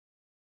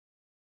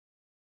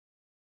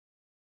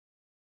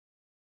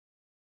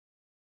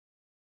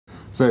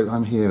So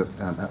I'm here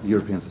at the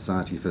European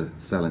Society for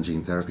Cell and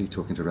Gene Therapy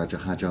talking to Roger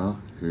Hajjar,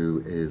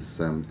 who is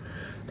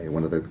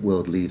one of the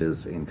world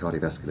leaders in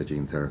cardiovascular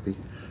gene therapy,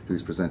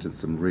 who's presented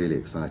some really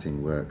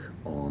exciting work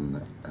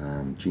on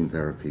gene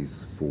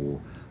therapies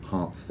for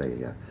heart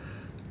failure.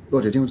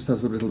 Roger, do you want to tell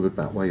us a little bit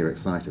about why you're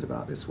excited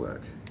about this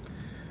work?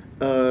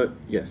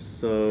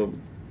 Yes.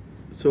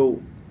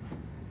 So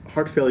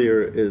heart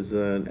failure is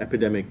an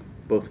epidemic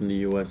both in the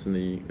U.S. and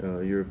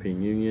the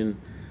European Union.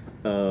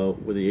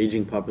 With the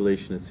aging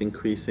population, it's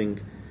increasing,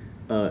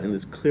 and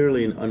there's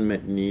clearly an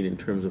unmet need in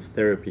terms of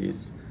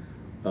therapies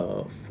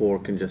for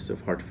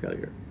congestive heart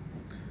failure.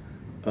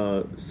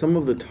 Some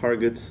of the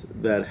targets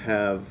that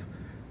have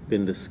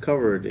been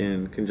discovered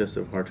in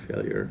congestive heart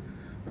failure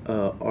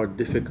are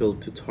difficult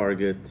to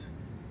target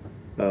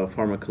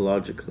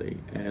pharmacologically,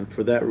 and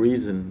for that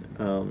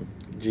reason,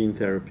 gene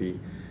therapy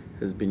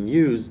has been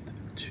used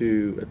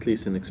to, at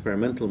least in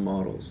experimental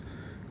models,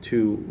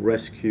 to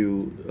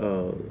rescue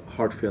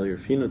heart failure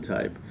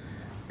phenotype,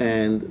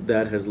 and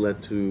that has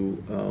led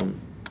to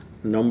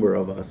a number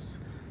of us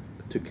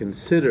to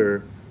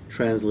consider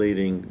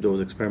translating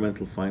those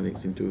experimental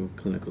findings into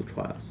clinical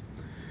trials.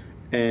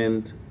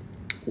 And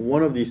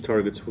one of these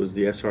targets was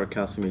the SR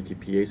calcium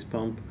ATPase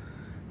pump,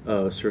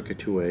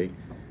 SERCA2a,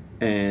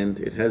 and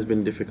it has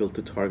been difficult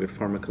to target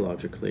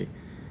pharmacologically,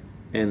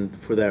 and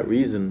for that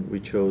reason we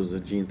chose a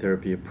gene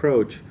therapy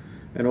approach.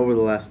 And over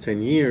the last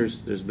 10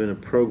 years, there's been a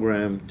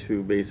program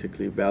to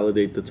basically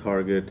validate the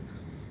target,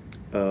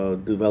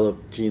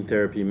 develop gene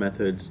therapy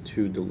methods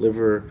to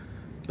deliver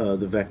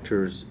the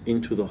vectors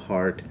into the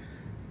heart,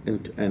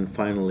 and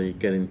finally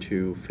get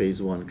into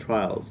phase 1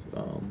 trials.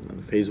 And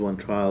the phase 1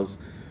 trials,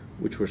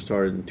 which were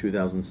started in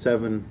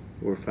 2007,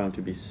 were found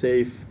to be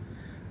safe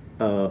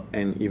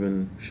and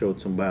even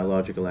showed some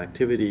biological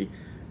activity.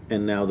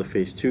 And now the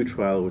phase 2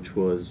 trial, which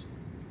was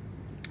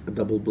a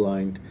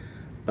double-blind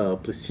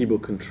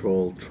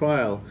placebo-controlled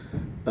trial,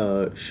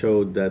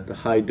 showed that the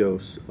high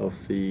dose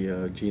of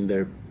the gene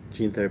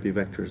therapy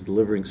vectors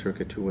delivering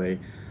SERCA2a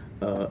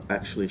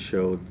actually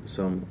showed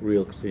some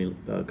real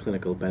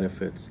clinical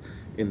benefits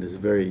in this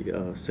very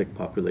sick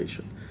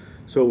population.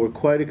 So we're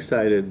quite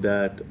excited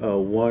that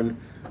the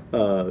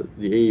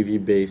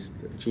AAV-based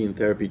gene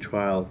therapy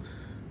trial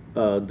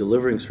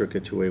delivering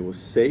SERCA2a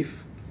was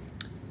safe.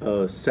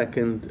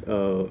 Second,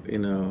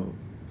 in a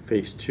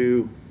phase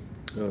 2,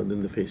 in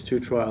the phase 2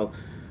 trial,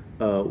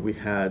 we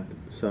had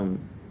some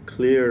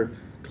clear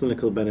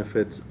clinical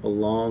benefits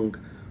along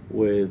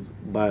with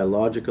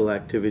biological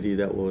activity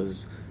that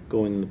was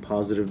going in the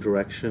positive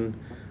direction.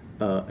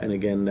 And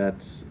again,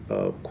 that's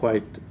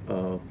quite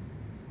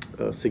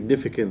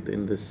significant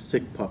in this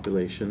sick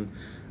population.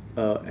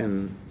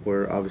 And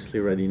we're obviously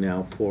ready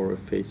now for a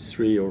phase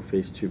 3 or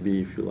phase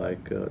 2b, if you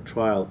like,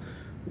 trial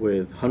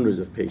with hundreds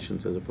of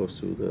patients as opposed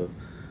to the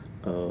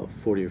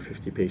 40 or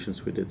 50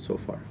 patients we did so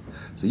far.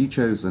 So you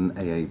chose an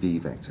AAV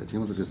vector. Do you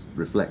want to just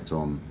reflect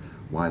on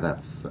why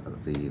that's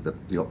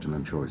the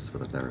optimum choice for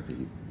the therapy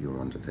you're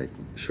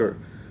undertaking? Sure.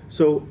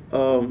 So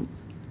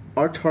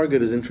our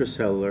target is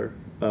intracellular.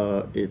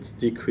 It's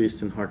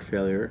decreased in heart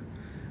failure,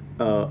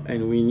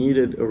 and we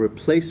needed a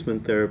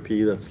replacement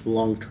therapy that's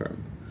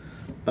long-term.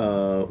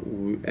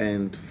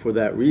 And for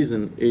that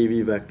reason,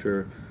 AAV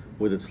vector,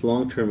 with its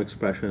long-term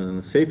expression and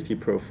a safety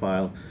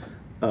profile,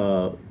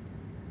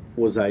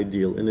 was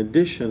ideal. In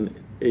addition,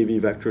 AAV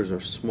vectors are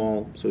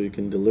small, so you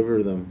can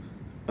deliver them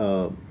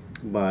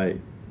by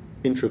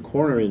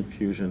intracoronary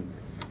infusion,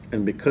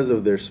 and because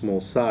of their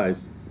small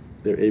size,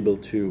 they're able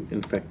to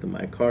infect the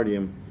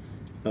myocardium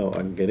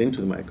and get into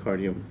the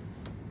myocardium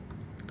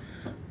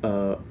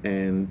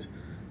and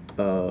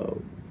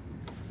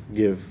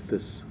give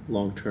this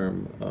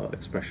long-term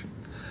expression.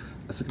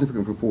 A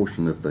significant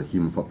proportion of the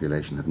human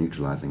population have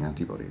neutralizing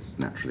antibodies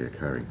naturally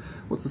occurring.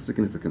 What's the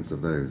significance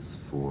of those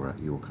for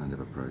your kind of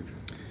approach?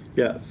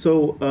 Yeah,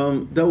 so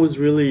that was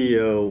really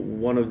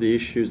one of the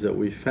issues that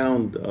we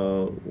found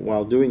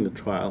while doing the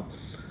trial,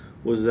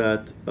 was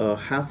that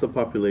half the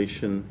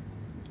population,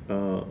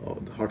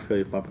 the heart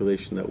failure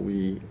population that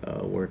we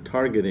were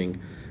targeting,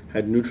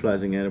 had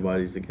neutralizing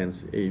antibodies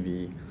against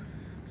AV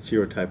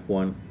serotype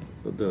 1,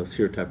 the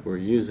serotype we're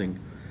using,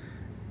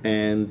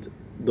 and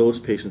those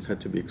patients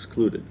had to be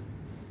excluded.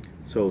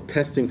 So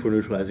testing for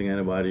neutralizing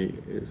antibody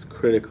is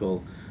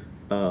critical,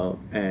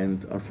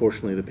 and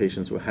unfortunately the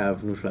patients who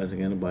have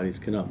neutralizing antibodies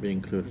cannot be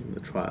included in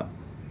the trial.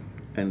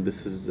 And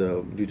this is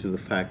due to the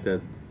fact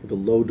that the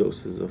low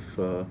doses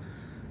of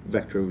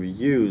vector we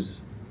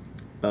use,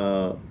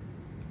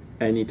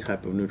 any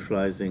type of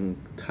neutralizing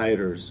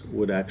titers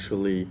would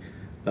actually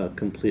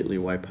completely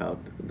wipe out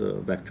the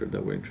vector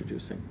that we're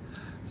introducing.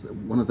 So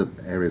one of the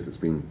areas that's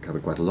been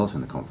covered quite a lot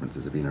in the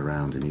conferences have been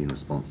around immune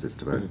responses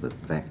to both the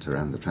vector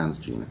and the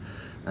transgene.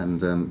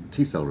 And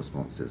Tcell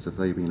responses, have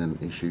they been an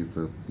issue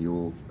for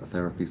your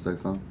therapy so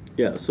far?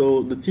 Yeah,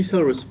 so the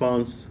Tcell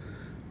response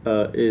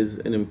is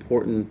an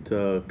important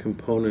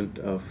component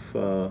of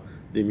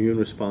the immune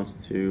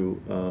response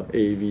to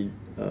AAV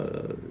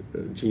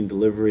gene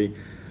delivery.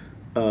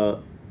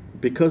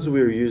 Because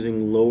we're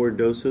using lower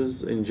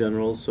doses in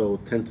general, so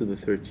 10 to the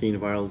 13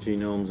 viral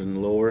genomes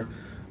and lower,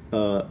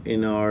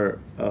 in our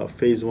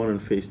phase 1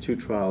 and phase 2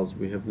 trials,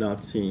 we have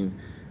not seen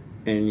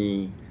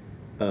any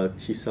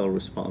T-cell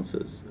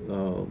responses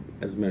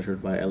as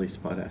measured by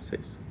ELISpot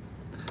assays.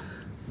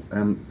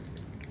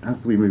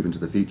 As we move into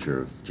the future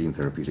of gene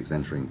therapeutics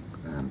entering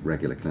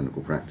regular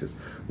clinical practice,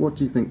 what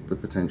do you think the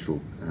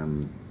potential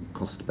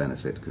cost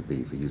benefit could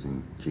be for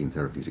using gene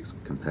therapeutics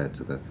compared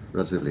to the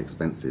relatively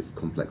expensive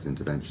complex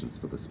interventions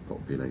for this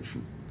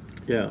population?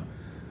 Yeah.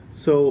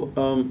 So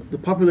the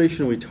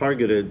population we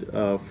targeted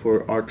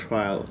for our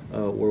trial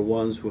were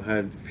ones who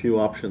had few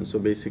options. So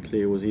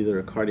basically it was either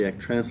a cardiac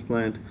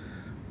transplant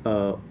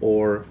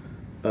or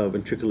a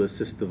ventricular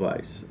assist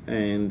device.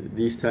 And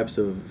these types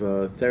of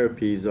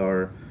therapies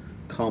are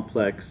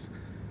complex,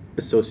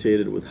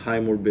 associated with high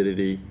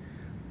morbidity,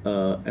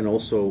 and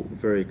also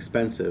very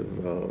expensive.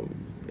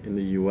 In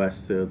the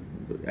US,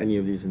 any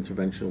of these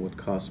interventions would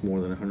cost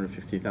more than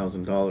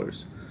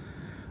 $150,000.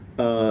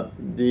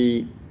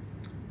 The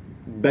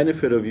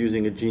benefit of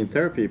using a gene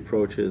therapy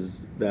approach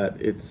is that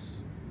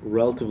it's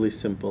relatively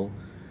simple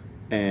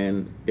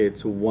and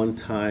it's a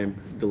one-time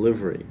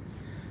delivery.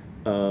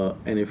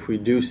 And if we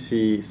do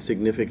see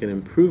significant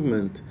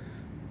improvement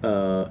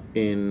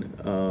in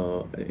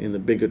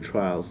the bigger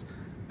trials,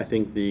 I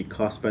think the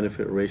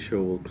cost-benefit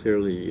ratio will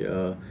clearly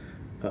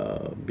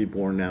be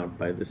borne out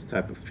by this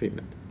type of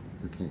treatment.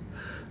 Okay.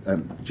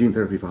 Gene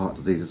therapy for heart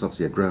disease is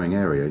obviously a growing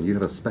area, and you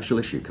have a special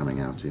issue coming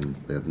out in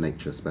the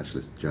Nature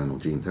Specialist Journal,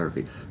 Gene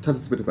Therapy. Tell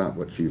us a bit about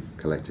what you've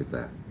collected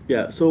there.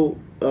 Yeah, so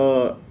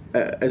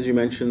as you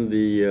mentioned,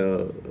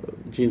 the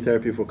gene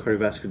therapy for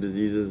cardiovascular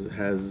diseases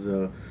has,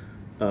 the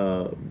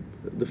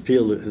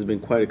field has been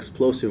quite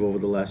explosive over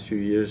the last few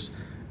years,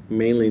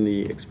 mainly in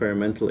the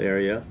experimental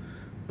area.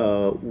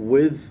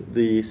 With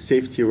the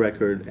safety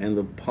record and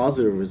the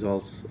positive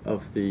results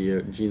of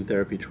the gene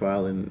therapy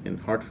trial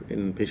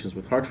in patients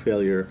with heart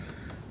failure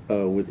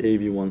with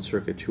AV1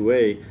 circuit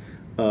 2A,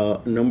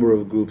 a number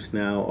of groups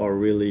now are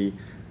really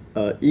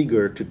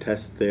eager to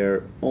test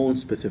their own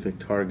specific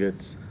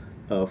targets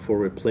for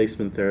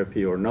replacement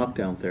therapy or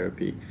knockdown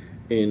therapy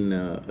in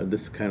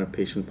this kind of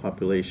patient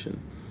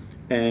population.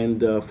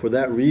 And for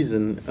that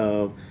reason,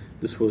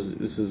 this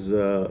is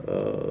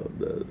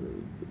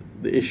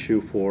the issue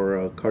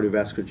for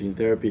cardiovascular gene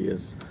therapy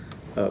is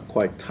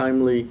quite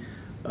timely.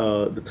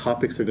 The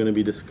topics that are going to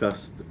be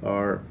discussed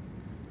are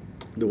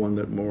the one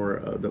that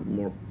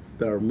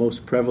are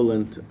most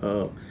prevalent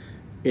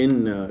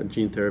in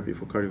gene therapy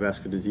for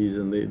cardiovascular disease,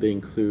 and they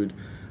include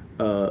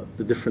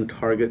the different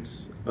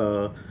targets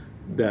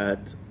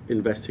that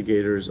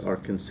investigators are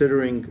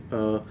considering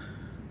for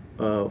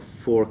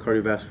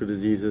cardiovascular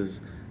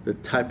diseases, the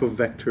type of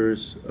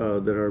vectors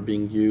that are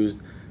being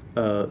used,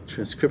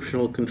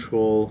 transcriptional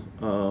control,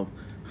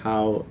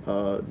 how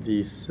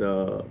these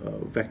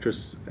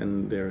vectors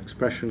and their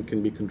expression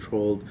can be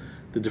controlled,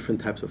 the different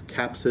types of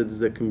capsids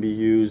that can be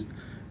used,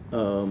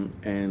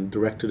 and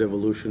directed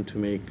evolution to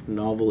make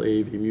novel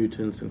AAV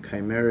mutants and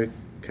chimera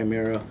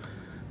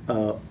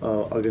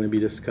are going to be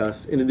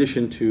discussed, in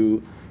addition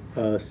to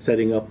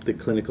setting up the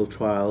clinical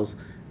trials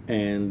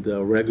and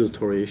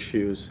regulatory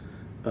issues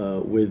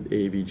with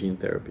AAV gene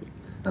therapy.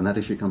 And that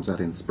issue comes out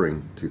in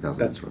spring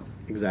 2012.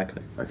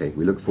 Exactly. Okay,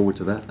 we look forward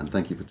to that, and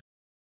thank you for